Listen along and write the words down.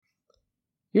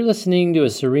You're listening to a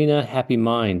Serena Happy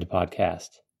Mind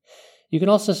podcast. You can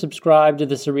also subscribe to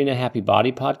the Serena Happy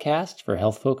Body podcast for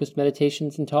health-focused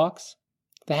meditations and talks,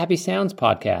 the Happy Sounds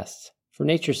podcasts for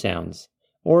nature sounds,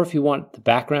 or if you want the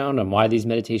background on why these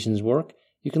meditations work,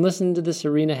 you can listen to the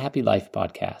Serena Happy Life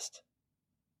podcast.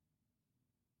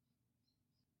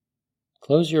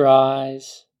 Close your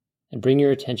eyes and bring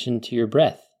your attention to your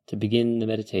breath to begin the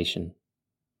meditation.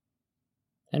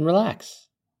 And relax.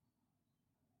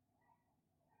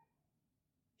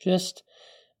 Just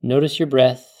notice your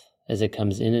breath as it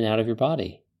comes in and out of your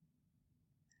body.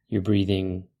 You're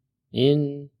breathing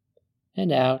in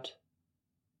and out,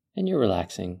 and you're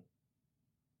relaxing.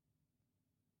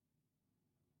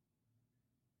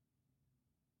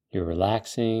 You're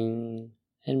relaxing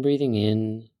and breathing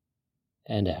in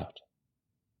and out.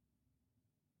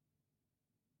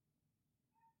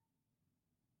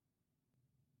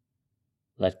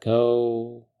 Let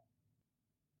go.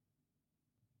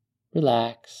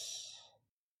 Relax.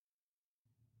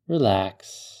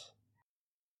 Relax.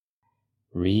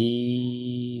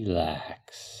 Relax.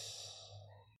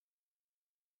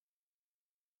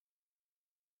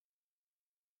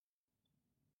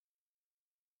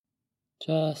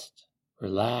 Just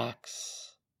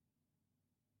relax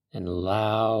and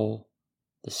allow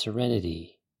the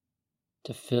serenity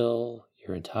to fill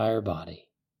your entire body.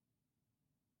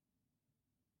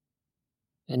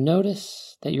 And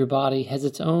notice that your body has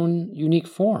its own unique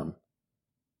form.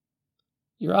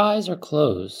 Your eyes are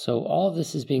closed, so all of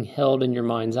this is being held in your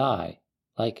mind's eye,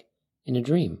 like in a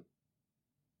dream.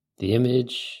 The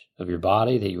image of your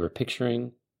body that you were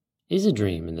picturing is a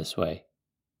dream in this way.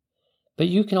 But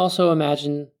you can also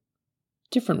imagine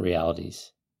different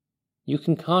realities. You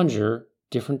can conjure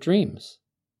different dreams.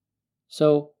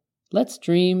 So let's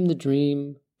dream the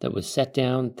dream that was set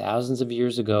down thousands of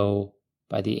years ago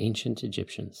by the ancient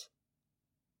Egyptians.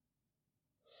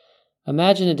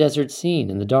 Imagine a desert scene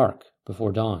in the dark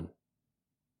before dawn.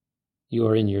 You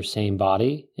are in your same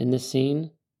body in this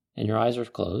scene, and your eyes are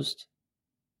closed.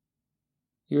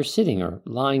 You are sitting or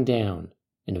lying down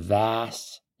in a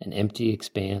vast and empty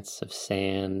expanse of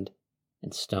sand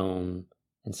and stone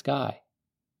and sky.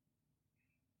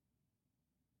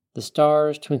 The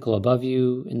stars twinkle above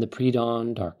you in the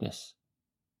pre-dawn darkness.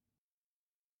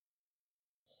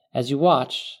 As you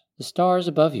watch, the stars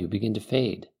above you begin to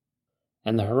fade,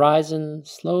 and the horizon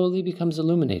slowly becomes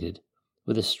illuminated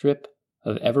with a strip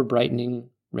of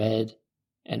ever-brightening red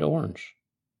and orange.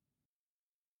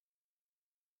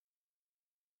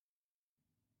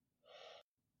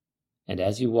 And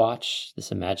as you watch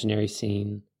this imaginary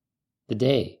scene, the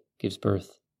day gives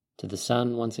birth to the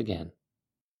sun once again.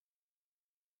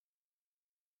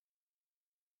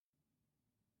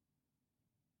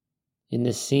 In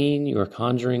this scene you are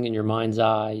conjuring in your mind's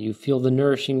eye, you feel the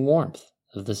nourishing warmth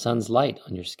of the sun's light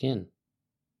on your skin.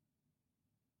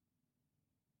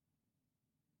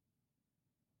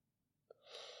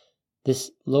 This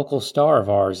local star of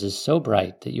ours is so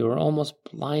bright that you are almost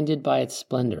blinded by its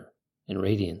splendor and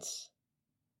radiance.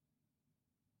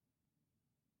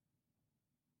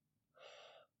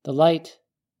 The light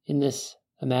in this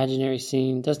imaginary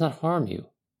scene does not harm you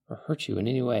or hurt you in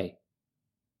any way.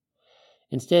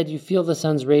 Instead, you feel the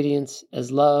sun's radiance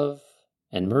as love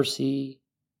and mercy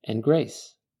and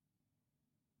grace.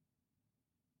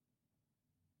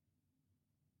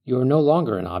 You are no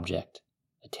longer an object,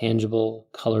 a tangible,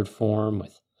 colored form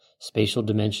with spatial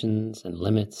dimensions and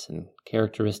limits and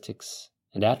characteristics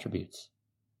and attributes.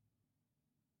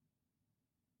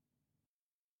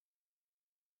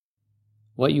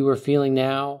 What you are feeling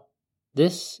now,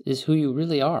 this is who you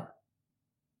really are.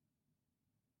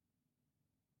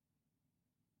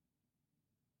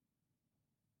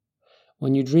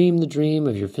 When you dream the dream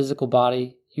of your physical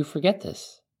body, you forget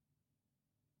this.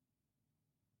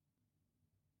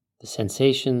 The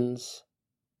sensations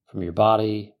from your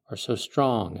body are so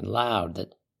strong and loud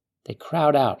that they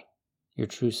crowd out your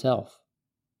true self.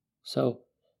 So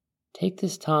take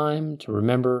this time to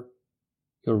remember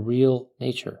your real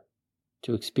nature,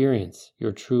 to experience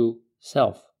your true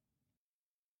self.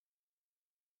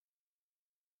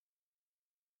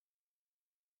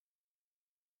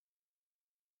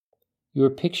 You are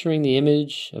picturing the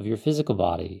image of your physical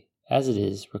body as it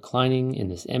is reclining in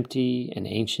this empty and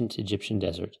ancient Egyptian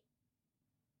desert.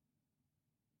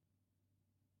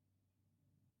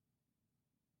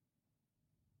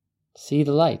 See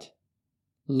the light,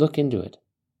 look into it,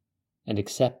 and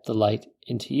accept the light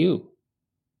into you.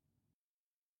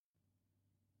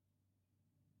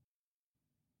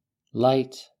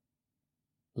 Light,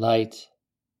 light,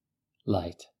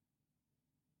 light.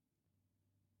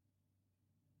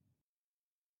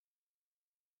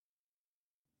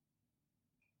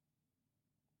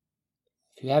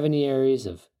 If you have any areas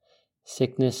of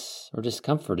sickness or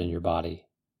discomfort in your body,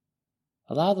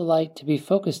 allow the light to be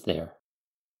focused there.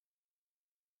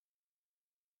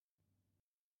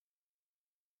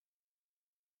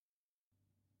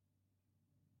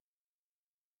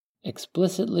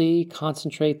 Explicitly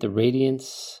concentrate the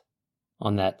radiance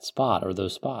on that spot or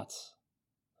those spots.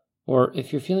 Or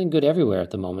if you're feeling good everywhere at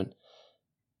the moment,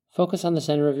 focus on the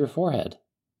center of your forehead.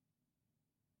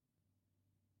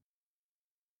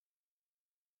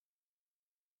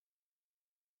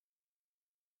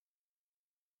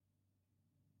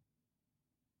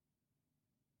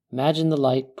 Imagine the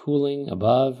light pooling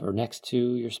above or next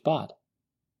to your spot.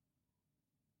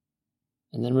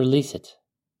 And then release it.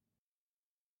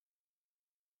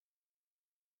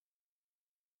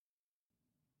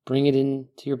 Bring it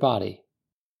into your body.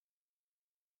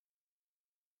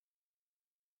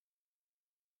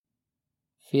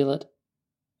 Feel it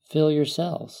fill your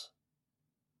cells,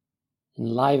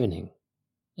 enlivening,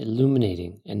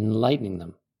 illuminating, and enlightening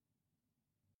them.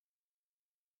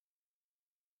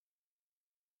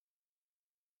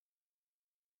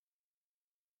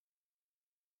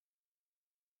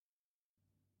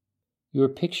 You are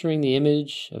picturing the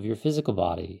image of your physical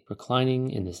body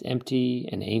reclining in this empty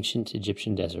and ancient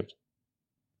Egyptian desert.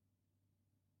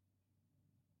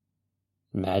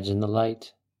 Imagine the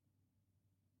light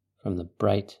from the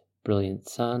bright, brilliant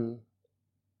sun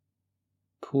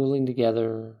pooling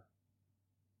together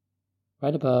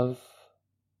right above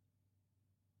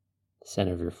the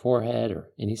center of your forehead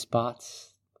or any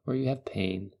spots where you have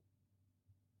pain.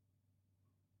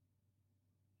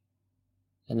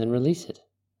 And then release it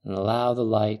and allow the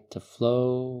light to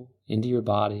flow into your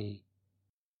body,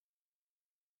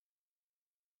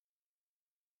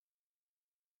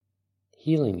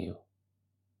 healing you,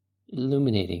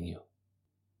 illuminating you,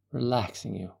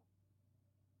 relaxing you.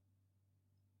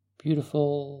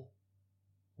 Beautiful,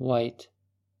 white,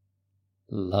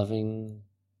 loving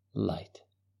light.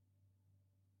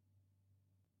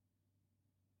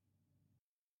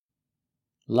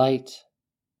 Light,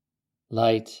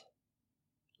 light,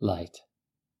 light.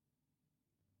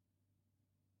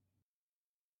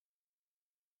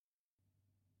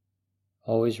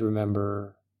 Always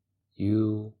remember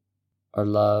you are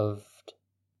loved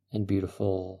and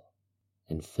beautiful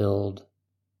and filled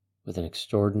with an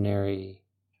extraordinary,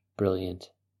 brilliant,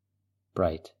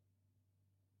 bright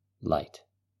light.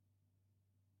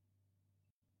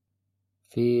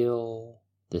 Feel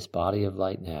this body of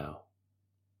light now.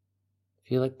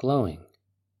 Feel it glowing.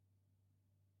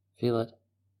 Feel it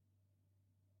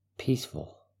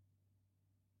peaceful,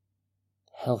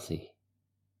 healthy,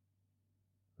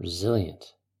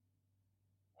 resilient,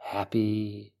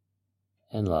 happy,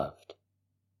 and loved.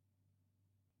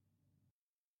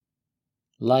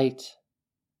 Light,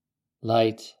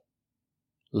 light,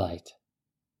 light.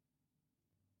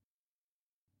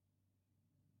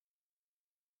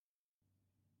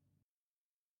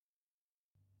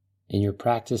 In your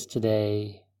practice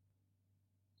today,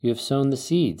 you have sown the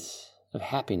seeds of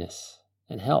happiness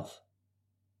and health.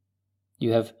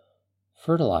 You have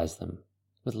fertilized them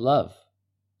with love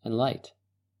and light.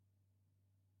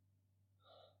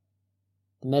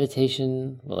 The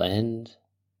meditation will end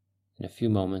in a few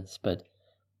moments, but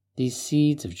these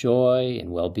seeds of joy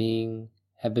and well-being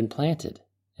have been planted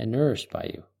and nourished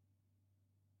by you.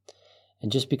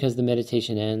 And just because the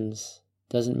meditation ends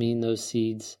doesn't mean those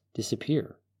seeds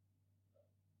disappear.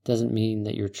 Doesn't mean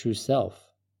that your true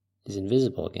self is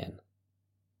invisible again.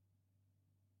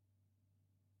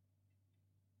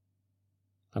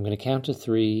 I'm going to count to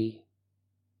 3,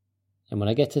 and when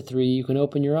I get to 3, you can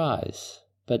open your eyes.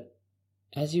 But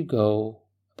as you go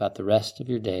about the rest of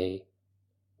your day,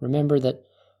 remember that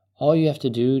all you have to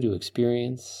do to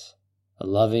experience a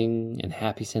loving and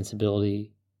happy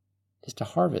sensibility is to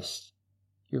harvest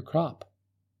your crop.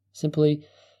 Simply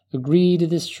agree to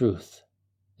this truth.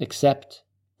 Accept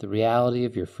the reality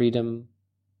of your freedom,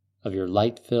 of your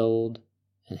light-filled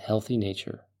and healthy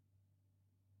nature.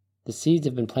 The seeds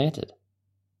have been planted.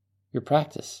 Your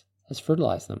practice has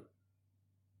fertilized them.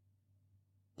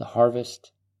 The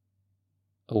harvest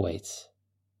awaits.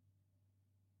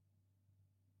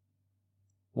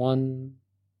 1,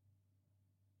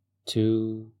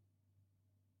 2,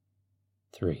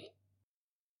 3.